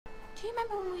Do you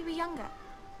remember when we were younger?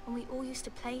 When we all used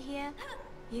to play here?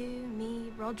 You,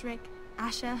 me, Roderick,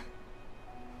 Asher.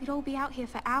 We'd all be out here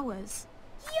for hours.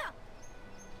 Yeah!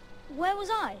 Where was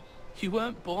I? You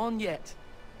weren't born yet.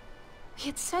 We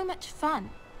had so much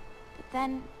fun. But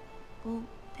then, well,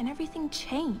 then everything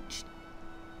changed.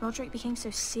 Roderick became so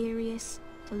serious,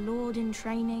 the Lord in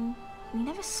training, and he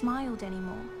never smiled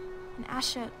anymore. And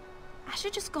Asher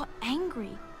just got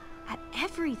angry at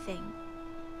everything.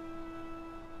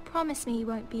 Promise me you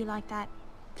won't be like that.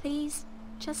 Please,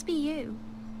 just be you.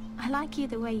 I like you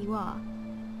the way you are.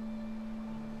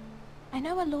 I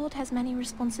know a lord has many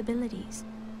responsibilities,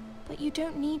 but you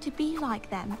don't need to be like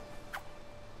them.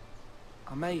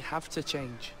 I may have to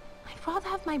change. I'd rather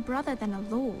have my brother than a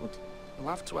lord. You'll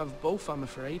have to have both, I'm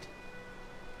afraid.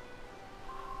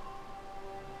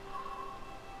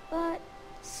 But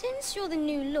since you're the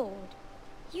new lord,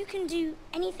 you can do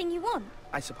anything you want.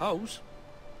 I suppose.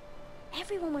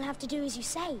 Everyone will have to do as you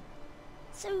say.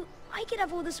 So I could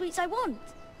have all the sweets I want.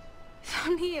 If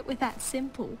only it were that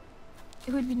simple.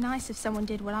 It would be nice if someone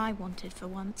did what I wanted for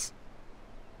once.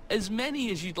 As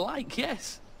many as you'd like,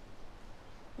 yes.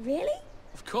 Really?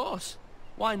 Of course.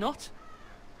 Why not?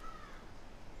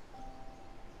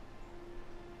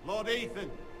 Lord Ethan,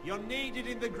 you're needed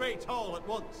in the Great Hall at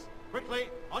once. Quickly,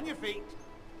 on your feet.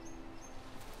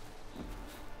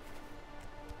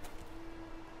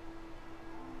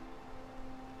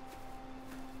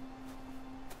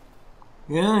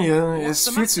 Ja, er ist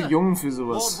viel zu jung für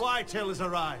sowas. Lord Whitehill has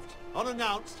arrived,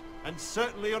 unannounced and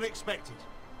certainly unexpected.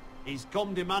 He's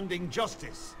come demanding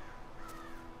justice.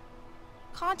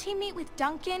 Can't he meet with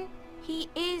Duncan? He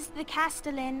is the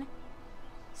Castellan.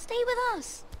 Stay with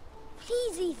us.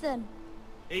 Please, Ethan.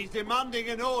 He's demanding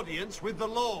an audience with the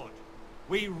Lord.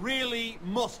 We really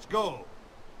must go.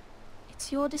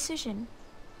 It's your decision.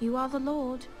 You are the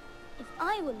Lord. If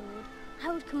I were Lord,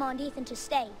 I would command Ethan to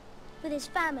stay, with his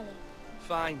family.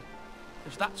 Fine.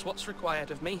 If that's what's required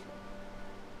of me.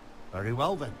 Very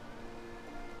well then.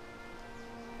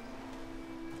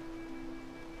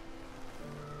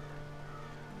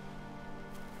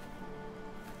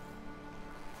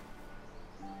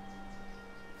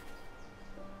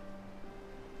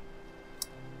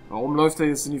 Warum läuft er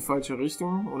jetzt in die falsche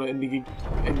Richtung? Oder in die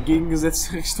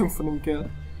entgegengesetzte Richtung von dem Kerl?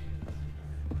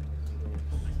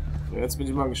 Ja, jetzt bin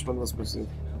ich mal gespannt, was passiert.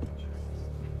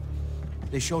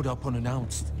 They showed up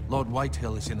unannounced. Lord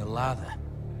Whitehill is in a lather.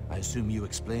 I assume you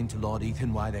explained to Lord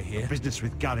Ethan why they're here? Business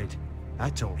with Garrett. I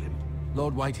told him.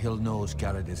 Lord Whitehill knows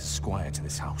Garrett is a squire to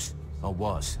this house. Or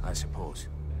was, I suppose.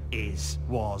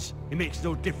 Was. It makes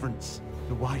no difference.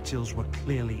 The Whitehills were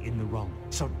clearly in the wrong,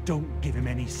 so don't give him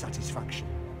any satisfaction.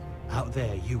 Out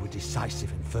there, you were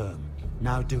decisive and firm.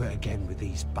 Now do it again with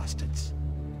these bastards.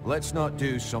 Let's not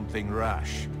do something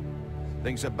rash.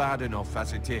 Things are bad enough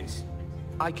as it is.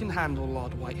 I can handle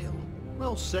Lord Whitehill.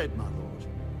 Well said, my lord.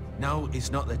 Now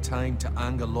is not the time to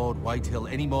anger Lord Whitehill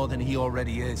any more than he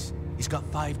already is. He's got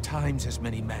 5 times as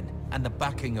many men, and the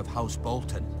backing of House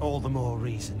Bolton. All the more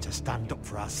reason to stand up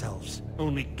for ourselves.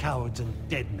 Only cowards and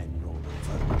dead men roll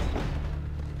over.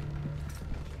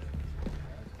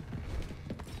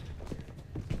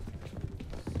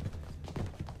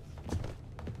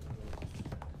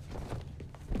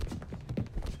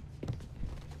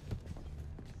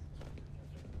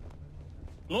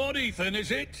 Lord Ethan,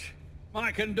 is it?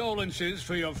 My condolences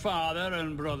for your father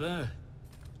and brother.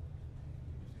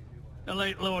 The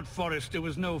late Lord Forrester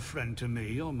was no friend to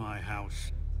me or my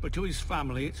house, but to his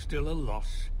family it's still a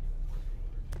loss.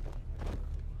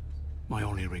 My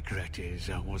only regret is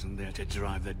I wasn't there to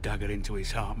drive the dagger into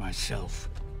his heart myself.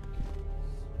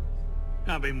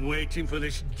 I've been waiting for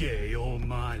this day all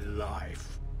my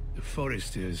life. The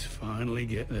Forresters finally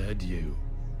get their due.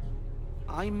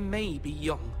 I may be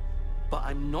young, but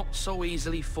I'm not so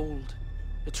easily fooled.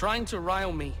 You're trying to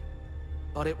rile me,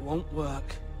 but it won't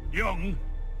work. Young?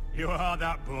 You are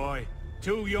that boy.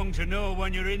 Too young to know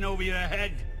when you're in over your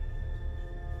head.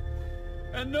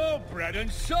 And no bread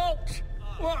and salt!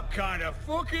 What kind of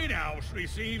fucking house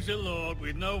receives a lord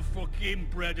with no fucking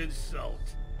bread and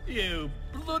salt? You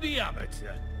bloody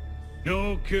amateur.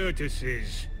 No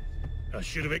courtesies. I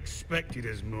should have expected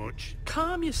as much.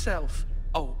 Calm yourself,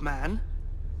 old man.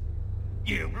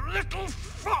 You little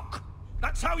fuck!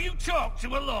 That's how you talk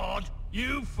to a lord?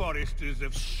 You Forresters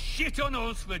have shit on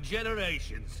us for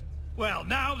generations. Well,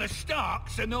 now the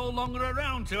Starks are no longer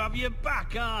around to have your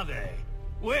back, are they?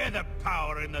 We're the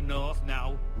power in the north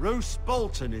now. Roose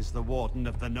Bolton is the Warden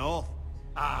of the North.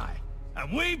 Aye.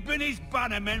 And we've been his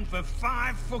bannermen for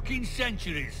 5 fucking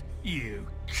centuries, you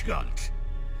cunt.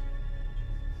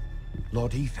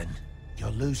 Lord Ethan, you're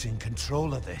losing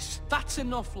control of this. That's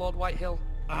enough, Lord Whitehill.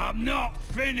 I'm not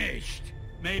finished!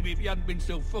 Maybe if you hadn't been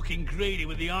so fucking greedy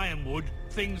with the ironwood,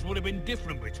 things would have been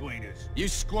different between us. You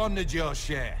squandered your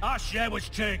share. Our share was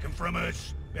taken from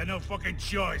us. We had no fucking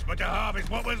choice but to harvest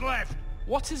what was left.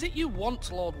 What is it you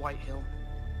want, Lord Whitehill?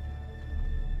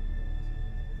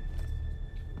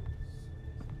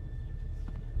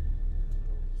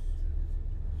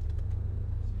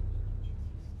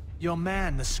 Your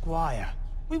man, the squire.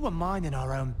 We were minding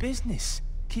our own business,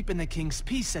 keeping the king's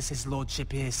peace, as his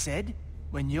lordship here said,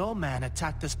 when your man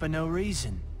attacked us for no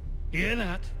reason. Hear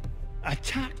that?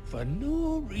 Attacked for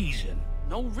no reason.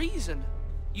 No reason?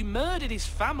 You murdered his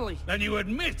family. Then you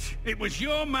admit it was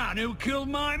your man who killed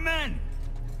my men.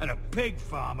 And a pig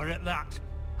farmer at that.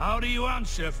 How do you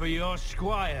answer for your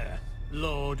squire,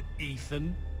 Lord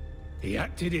Ethan? He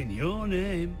acted in your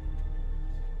name.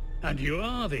 And you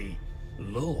are the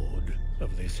lord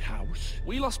of this house.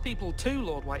 We lost people too,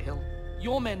 Lord Whitehill.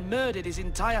 Your men murdered his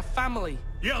entire family.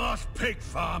 You lost pig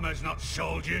farmers, not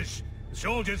soldiers. The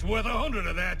soldiers worth 100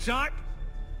 of their type.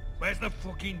 Where's the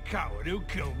fucking coward who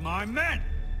killed my men?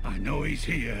 I know he's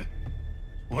here.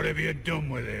 What have you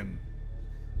done with him?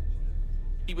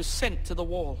 He was sent to the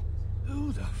wall.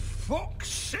 Who the fuck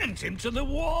sent him to the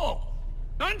wall?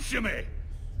 Answer me!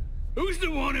 Who's the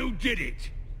one who did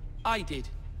it? I did.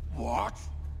 What?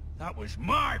 That was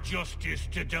my justice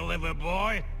to deliver,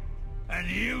 boy. And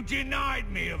you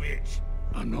denied me of it.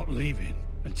 I'm not leaving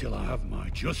until I have my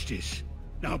justice.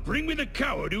 Now bring me the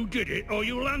coward who did it, or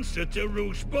you'll answer to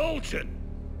Roose Bolton.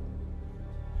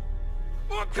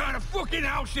 What kind of fucking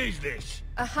house is this?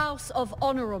 A house of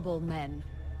honorable men.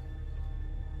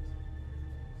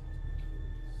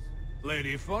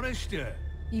 Lady Forrester.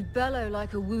 You bellow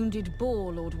like a wounded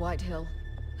boar, Lord Whitehill.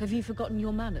 Have you forgotten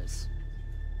your manners?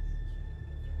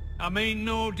 I mean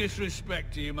no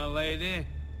disrespect to you, my lady,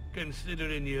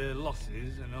 considering your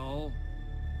losses and all.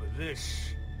 But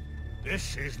this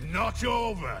is not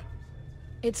over.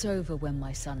 It's over when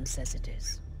my son says it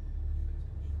is.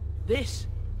 This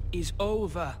is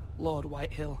over, Lord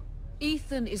Whitehill.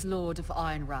 Ethan is Lord of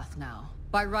Ironrath now.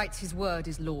 By rights, his word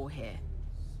is law here.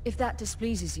 If that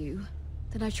displeases you,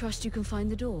 then I trust you can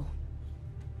find the door.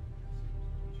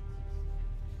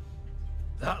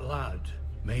 That lad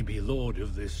may be lord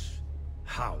of this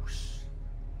house,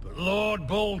 but Lord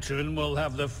Bolton will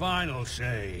have the final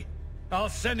say. I'll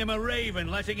send him a raven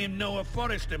letting him know a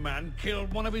Forrester man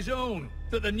killed one of his own.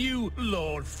 That the new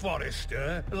Lord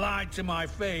Forrester lied to my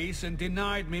face and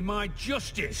denied me my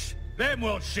justice. Then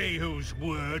we'll see whose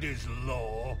word is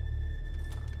law.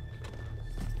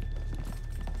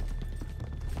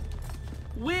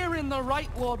 We're in the right,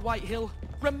 Lord Whitehill.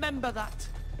 Remember that.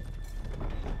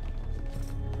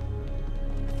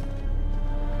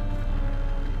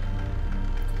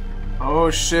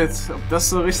 Oh shit, ob das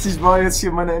so richtig war jetzt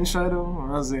hier meine Entscheidung?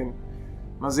 Mal sehen.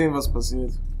 Mal sehen, was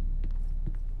passiert.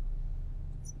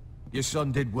 Your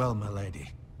son did well, my lady.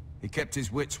 He kept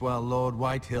his wits while Lord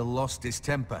Whitehill lost his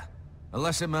temper. A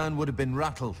lesser man would have been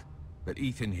rattled, but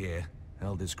Ethan here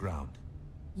held his ground.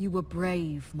 You were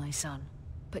brave, my son.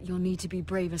 But you'll need to be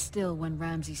braver still when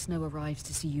Ramsay Snow arrives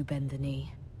to see you bend the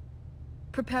knee.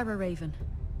 Prepare a raven.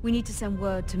 We need to send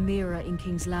word to Mira in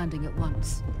King's Landing at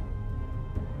once.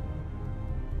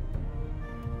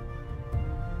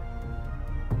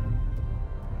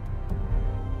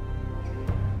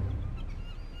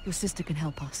 Your sister can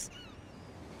help us.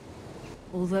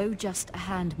 Although just a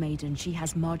handmaiden, she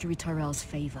has Marjorie Tyrell's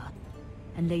favor.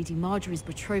 And Lady Marjorie's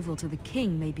betrothal to the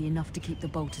king may be enough to keep the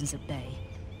Boltons at bay.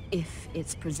 If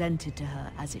it's presented to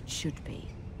her as it should be.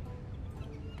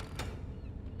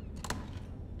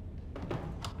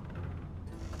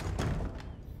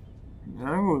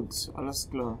 Na gut, alles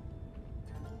klar.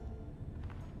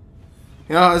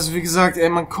 Ja, also wie gesagt, ey,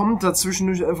 man kommt da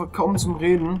zwischendurch einfach kaum zum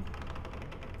Reden.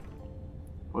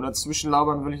 Oder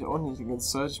zwischenlabern will ich auch nicht die ganze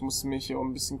Zeit. Ich musste mich hier auch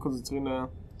ein bisschen konzentrieren,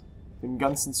 dem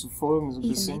Ganzen zu folgen, so ein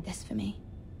bisschen.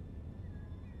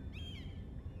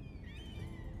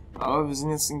 Aber wir sind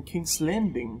jetzt in King's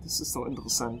Landing. Das ist doch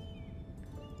interessant.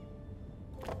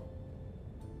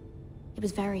 It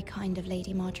was very kind of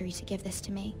Lady Marjorie to give this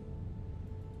to me.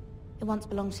 It once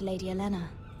belonged to Lady Olenna.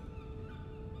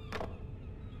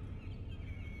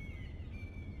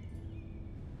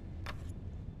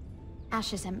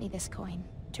 Asher sent me this coin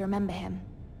to remember him.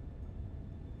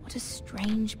 What a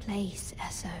strange place,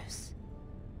 Essos.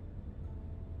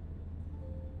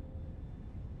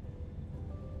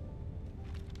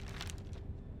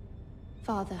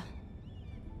 Father,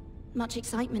 much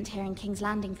excitement here in King's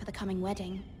Landing for the coming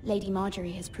wedding. Lady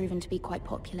Marjorie has proven to be quite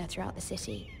popular throughout the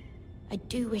city. I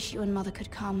do wish you and Mother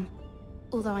could come,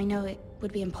 although I know it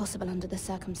would be impossible under the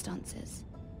circumstances.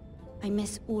 I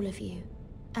miss all of you,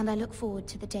 And I look forward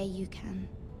to the day you can.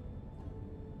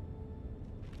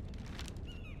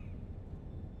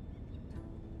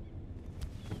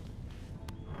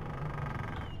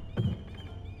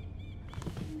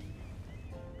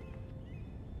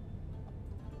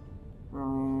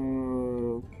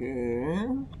 Okay.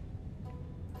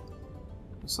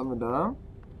 Was haben wir da?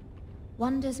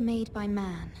 Wonders Made by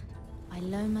Man, by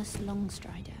Lomas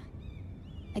Longstrider.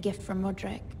 A gift from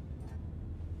Roderick.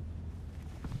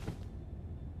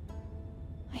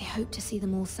 I hope to see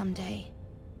them all someday.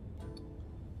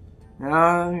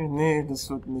 Ja, nee, das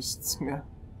wird nichts mehr.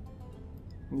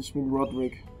 Nicht mit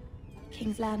Roderick.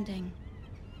 King's Landing.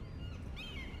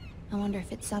 I wonder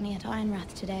if it's sunny at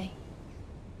Ironrath today.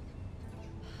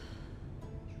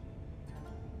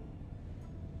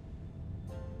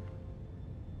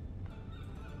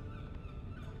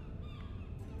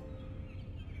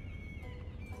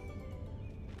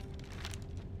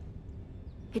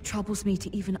 It troubles me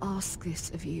to even ask this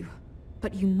of you,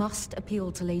 but you must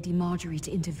appeal to Lady Marjorie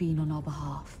to intervene on our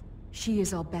behalf. She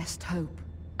is our best hope,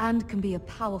 and can be a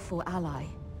powerful ally,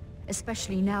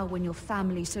 especially now when your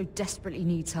family so desperately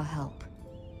needs her help.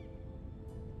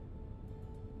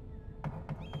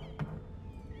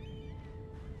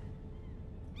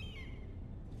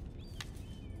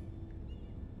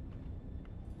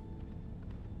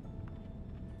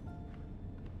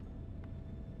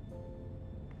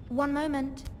 One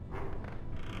moment.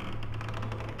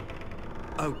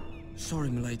 Oh, sorry,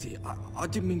 milady. I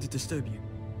didn't mean to disturb you.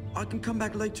 I can come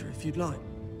back later if you'd like.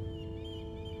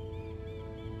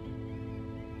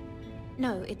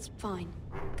 No, it's fine.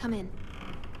 Come in.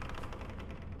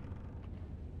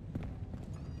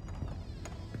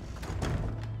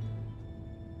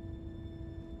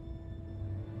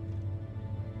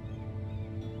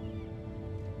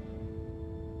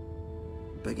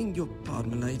 Begging your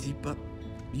pardon, milady, but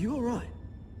you all right?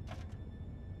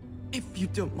 If you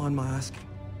don't mind my asking,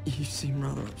 you seem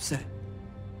rather upset.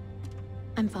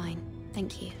 I'm fine,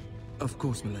 thank you. Of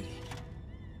course, milady.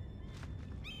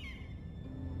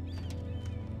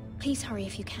 Please hurry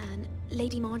if you can.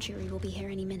 Lady Marjorie will be here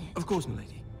any minute. Of course,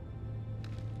 milady.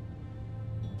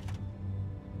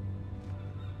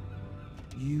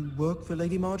 You work for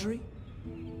Lady Marjorie?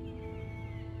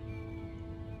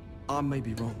 I may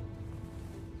be wrong,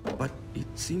 but it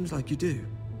seems like you do.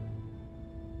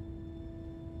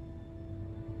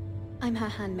 I'm her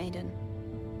handmaiden.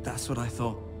 That's what I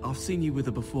thought. I've seen you with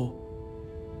her before.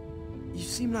 You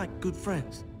seem like good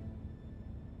friends.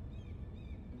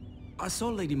 I saw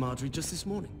Lady Marjorie just this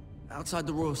morning, outside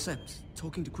the Royal Sept,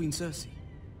 talking to Queen Cersei.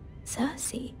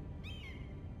 Cersei?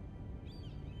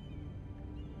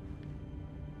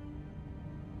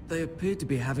 They appeared to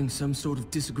be having some sort of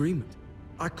disagreement.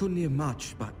 I couldn't hear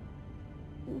much, but...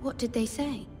 What did they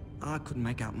say? I couldn't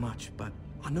make out much, but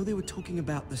I know they were talking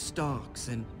about the Starks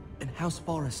and House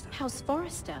Forrester. House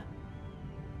Forrester?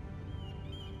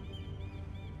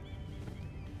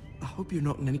 I hope you're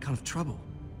not in any kind of trouble.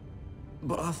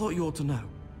 But I thought you ought to know.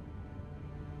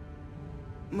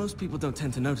 Most people don't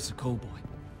tend to notice a call boy.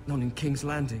 Not in King's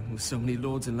Landing with so many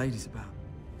lords and ladies about.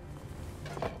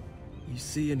 You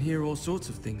see and hear all sorts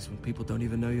of things when people don't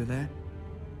even know you're there.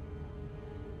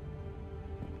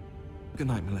 Good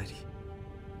night, milady.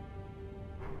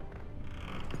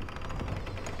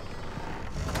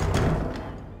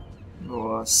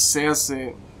 Boah,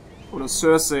 Cersei. Oder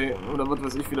Cersei. Oder was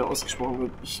weiß ich, wie da ausgesprochen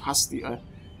wird. Ich hasse die, ey.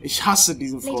 Ich hasse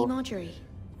diese Frau. Lady Marjorie.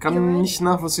 Kann nicht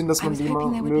nachvollziehen, dass man die mal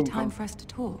mögen kann.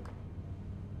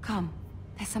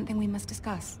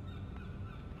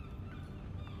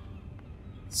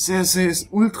 Cersei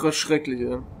ist ultra schrecklich,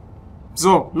 ey.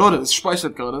 So, Leute, es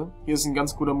speichert gerade. Hier ist ein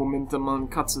ganz guter Moment, da mal einen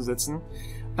Cut zu setzen.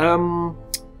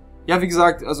 Ja, wie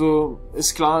gesagt, also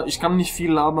ist klar, ich kann nicht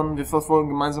viel labern. Wir verfolgen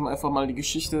gemeinsam einfach mal die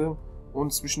Geschichte.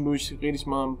 Und zwischendurch rede ich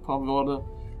mal ein paar Worte.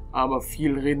 Aber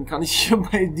viel reden kann ich hier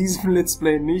bei diesem Let's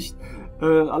Play nicht.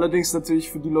 Allerdings natürlich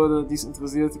für die Leute, die es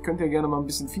interessiert, könnt ihr gerne mal ein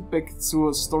bisschen Feedback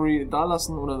zur Story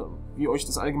dalassen oder wie euch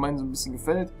das allgemein so ein bisschen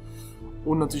gefällt.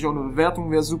 Und natürlich auch eine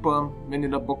Bewertung wäre super, wenn ihr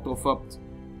da Bock drauf habt.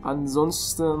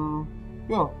 Ansonsten,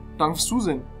 ja, danke fürs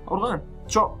Zusehen. Haut rein.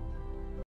 Ciao.